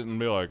people didn't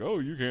be like, oh,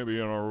 you can't be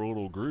in our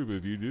little group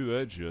if you do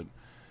that shit.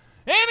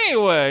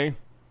 Anyway,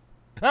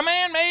 a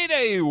man made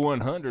a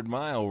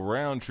 100-mile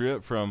round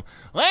trip from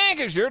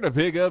Lancashire to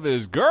pick up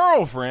his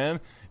girlfriend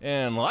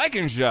in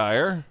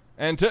Lincolnshire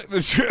and took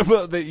the trip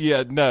up the...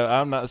 Yeah, no,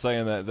 I'm not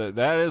saying that.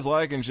 That is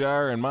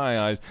Lincolnshire in my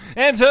eyes.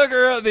 And took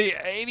her up the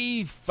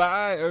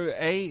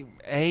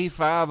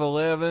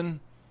A511.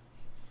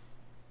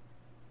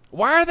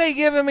 Why are they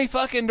giving me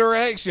fucking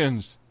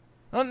directions?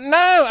 No,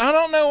 I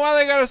don't know why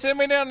they gotta send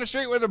me down the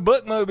street where the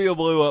bookmobile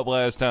blew up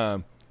last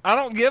time. I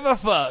don't give a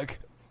fuck.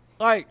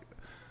 Like,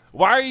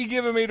 why are you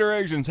giving me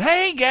directions?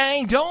 Hey,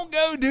 gang, don't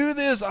go do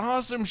this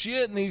awesome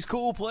shit in these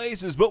cool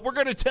places, but we're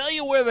gonna tell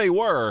you where they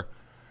were.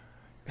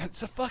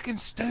 It's a fucking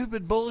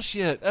stupid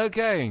bullshit.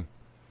 Okay.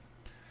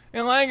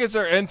 In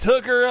Lancaster, and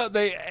took her up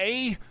the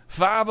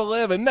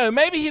A511. No,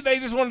 maybe they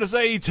just wanted to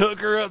say he took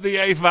her up the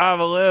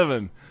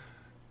A511.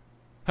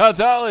 How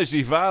tall is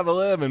she?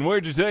 5'11".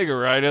 Where'd you take her?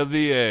 Right up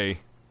the A.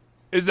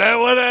 Is that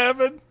what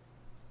happened?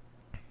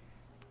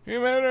 You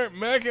met her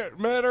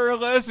in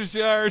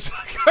Leicestershire.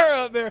 Took her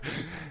up there.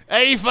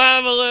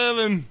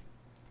 A511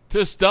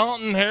 to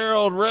Staunton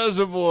Harold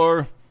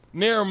Reservoir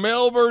near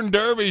Melbourne,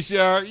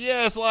 Derbyshire.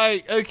 Yes,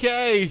 like,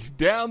 okay,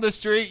 down the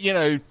street, you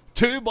know,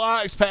 2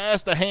 blocks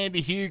past the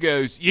Handy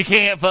Hugo's. You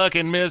can't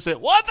fucking miss it.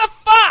 What the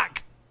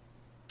fuck?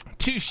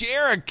 To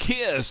share a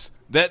kiss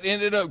that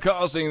ended up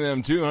costing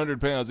them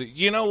 200 pounds.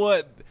 You know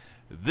what?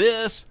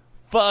 This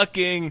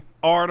fucking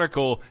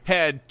article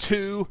had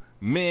too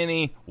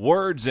many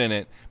words in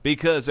it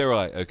because they were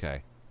like,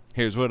 okay,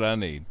 here's what I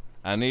need.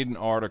 I need an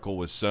article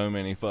with so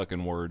many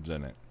fucking words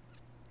in it.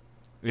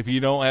 If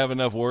you don't have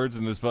enough words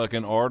in this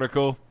fucking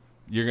article,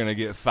 you're going to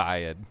get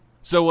fired.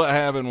 So what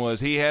happened was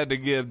he had to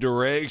give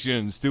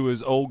directions to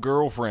his old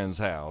girlfriend's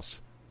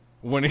house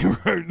when he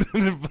wrote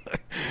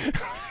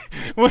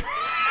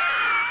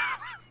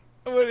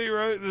when he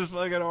wrote this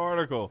fucking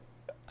article,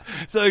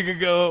 so he could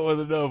go up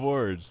with enough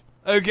words.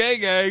 Okay,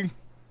 gang,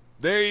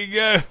 there you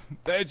go.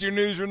 That's your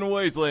news from the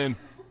wasteland.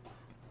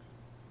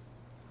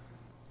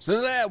 So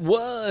that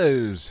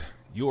was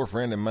your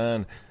friend and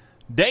mine,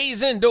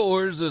 Days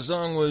Indoors. The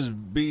song was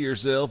Be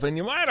Yourself, and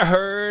you might have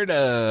heard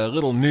a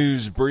little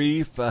news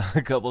brief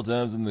a couple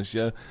times in the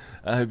show.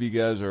 I hope you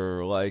guys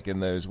are liking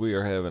those. We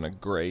are having a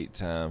great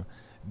time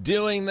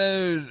doing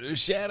those.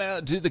 Shout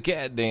out to the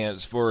Cat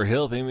Dance for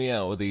helping me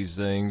out with these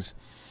things.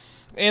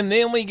 And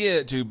then we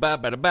get to my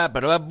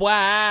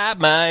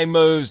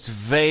most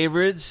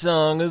favorite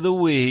song of the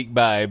week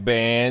by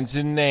Bands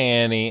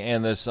Nanny,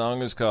 and the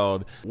song is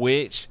called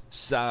Which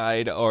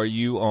Side Are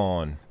You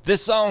On?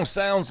 This song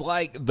sounds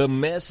like the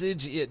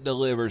message it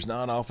delivers.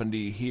 Not often do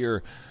you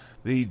hear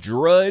the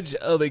drudge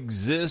of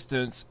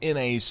existence in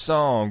a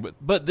song,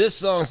 but this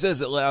song says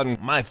it loud.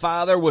 My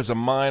father was a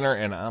miner,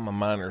 and I'm a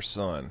miner's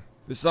son.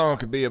 This song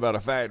could be about a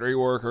factory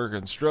worker,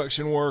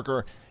 construction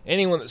worker,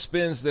 anyone that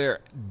spends their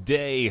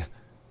day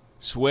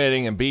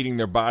sweating and beating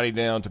their body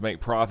down to make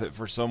profit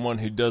for someone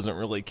who doesn't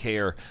really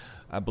care.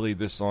 I believe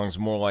this song's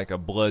more like a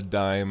blood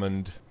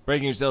diamond,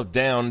 breaking yourself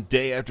down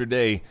day after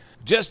day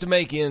just to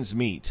make ends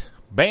meet.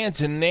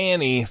 Banton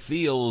Nanny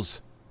feels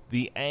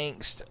the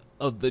angst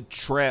of the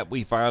trap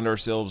we find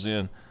ourselves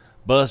in,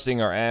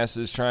 busting our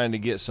asses trying to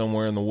get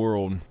somewhere in the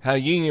world. How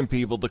union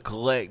people, the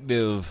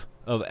collective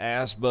of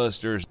ass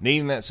busters,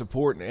 needing that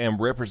support and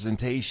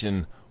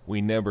representation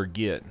we never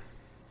get.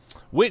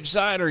 Which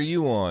side are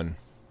you on?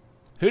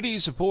 Who do you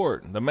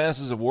support? The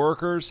masses of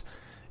workers,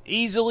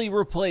 easily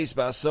replaced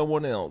by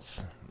someone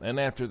else, and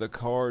after the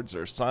cards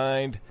are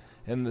signed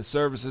and the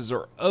services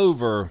are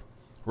over,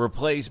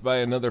 replaced by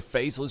another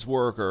faceless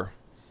worker?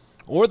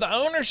 Or the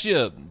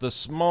ownership, the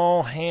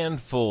small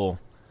handful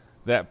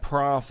that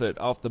profit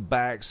off the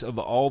backs of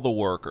all the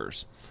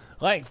workers,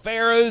 like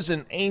pharaohs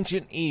in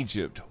ancient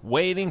Egypt,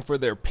 waiting for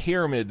their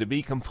pyramid to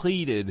be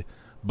completed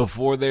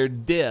before their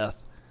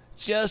death,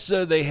 just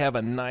so they have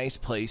a nice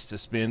place to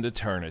spend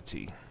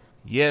eternity.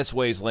 Yes,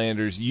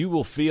 Wastelanders, you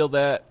will feel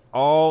that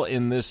all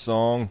in this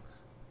song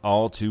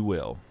all too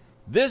well.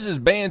 This is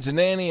Bands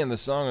Nanny, and the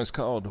song is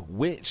called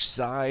Which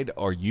Side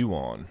Are You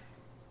On?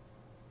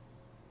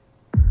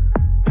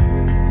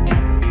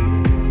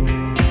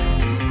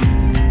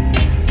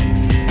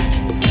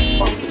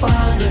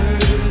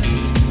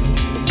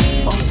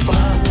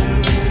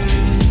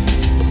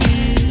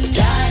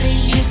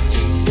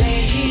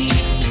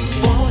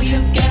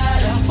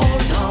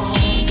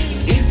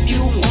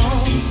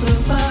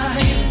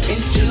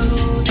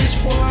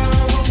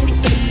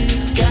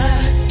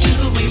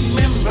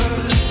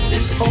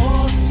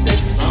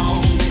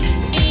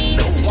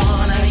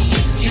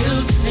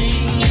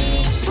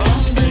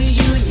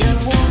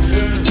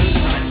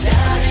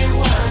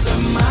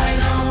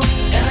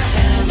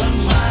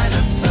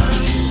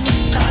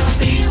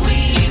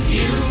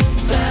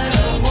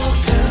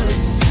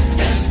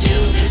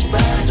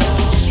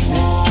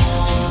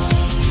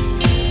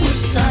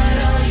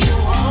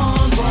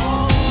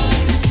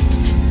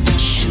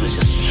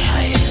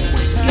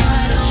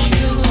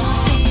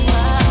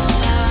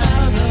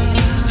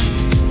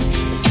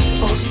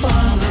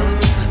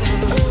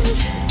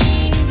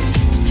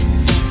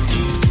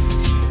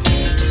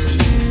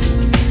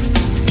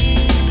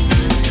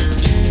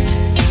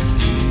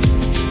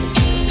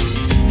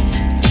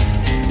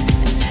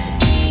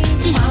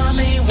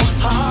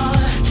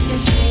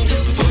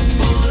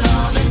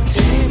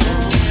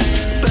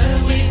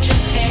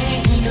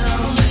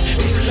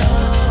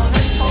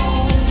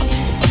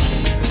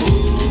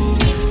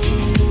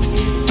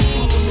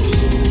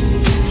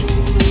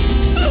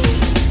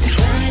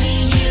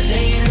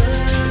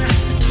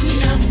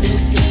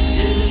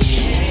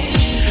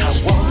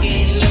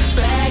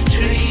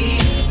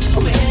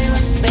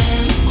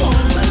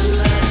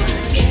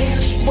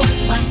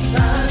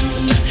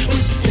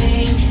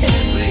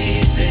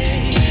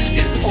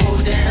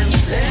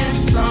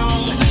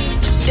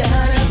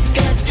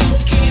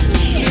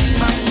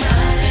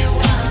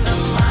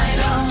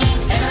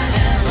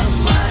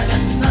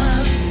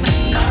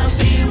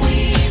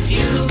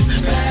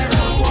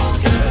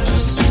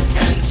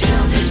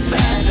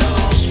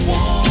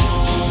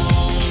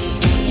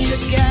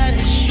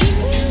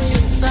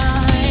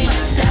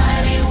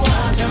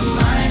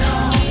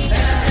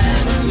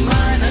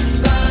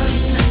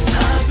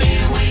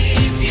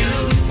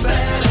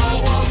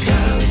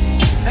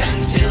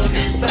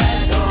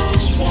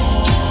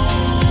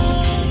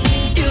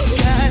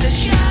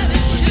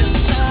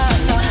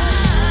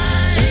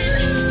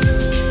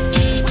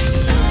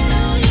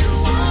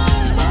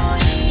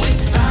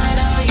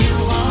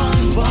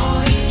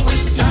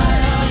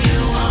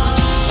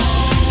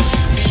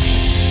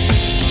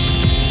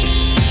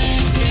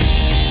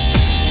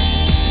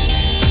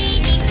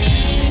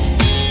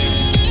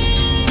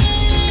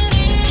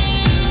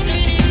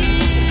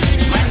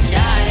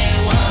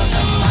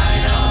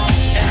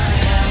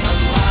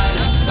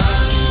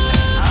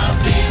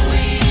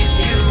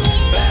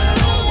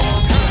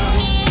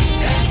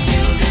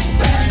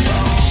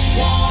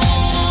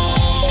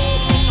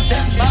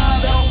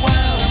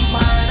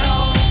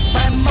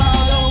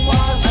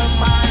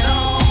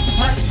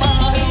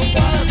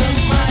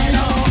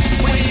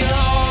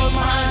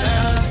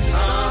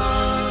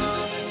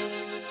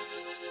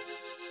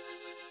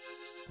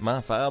 My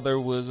father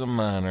was a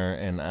miner,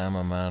 and I'm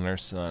a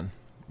miner's son.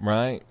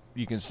 Right?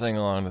 You can sing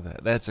along to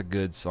that. That's a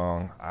good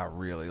song. I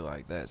really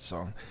like that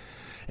song.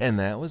 And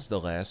that was the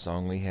last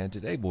song we had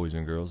today, boys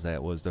and girls.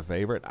 That was the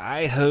favorite.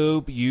 I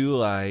hope you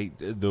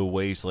liked the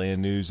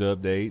Wasteland News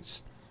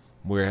updates.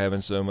 We're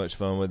having so much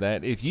fun with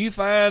that. If you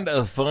find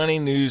a funny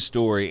news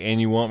story and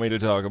you want me to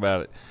talk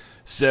about it,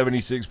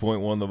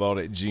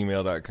 76.1thevault at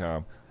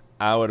gmail.com.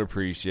 I would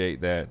appreciate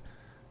that.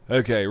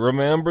 Okay,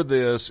 remember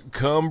this.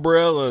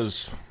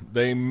 Cumbrellas,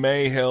 they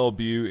may help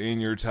you in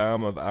your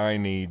time of eye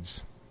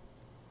needs.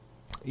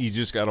 You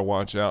just got to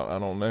watch out. I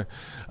don't know.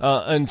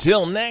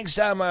 Until next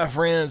time, my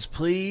friends,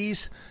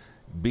 please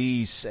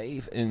be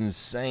safe and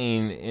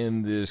sane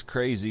in this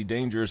crazy,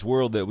 dangerous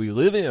world that we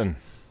live in.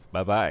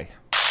 Bye-bye.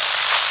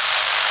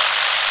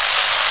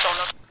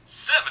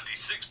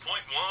 76.1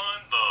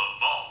 The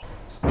Vault.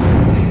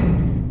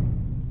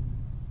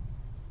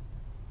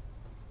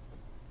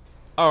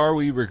 Are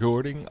we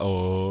recording?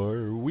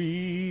 Are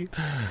we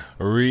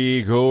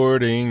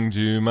recording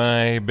to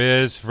my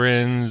best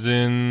friends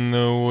in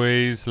the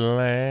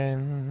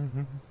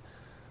wasteland?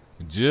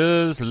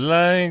 Just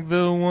like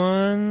the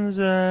ones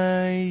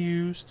I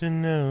used to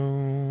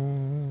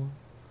know.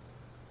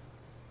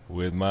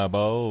 With my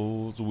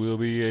balls will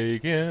be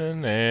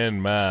aching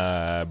and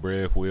my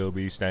breath will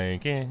be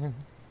stankin'.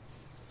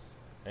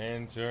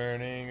 And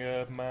turning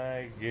up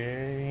my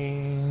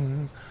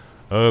game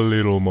a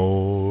little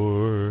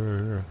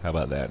more. How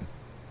about that?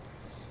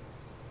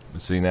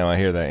 See, now I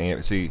hear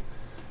that. See,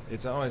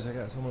 it's always I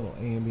got some little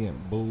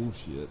ambient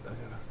bullshit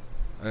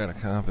I gotta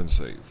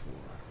compensate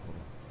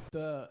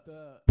for.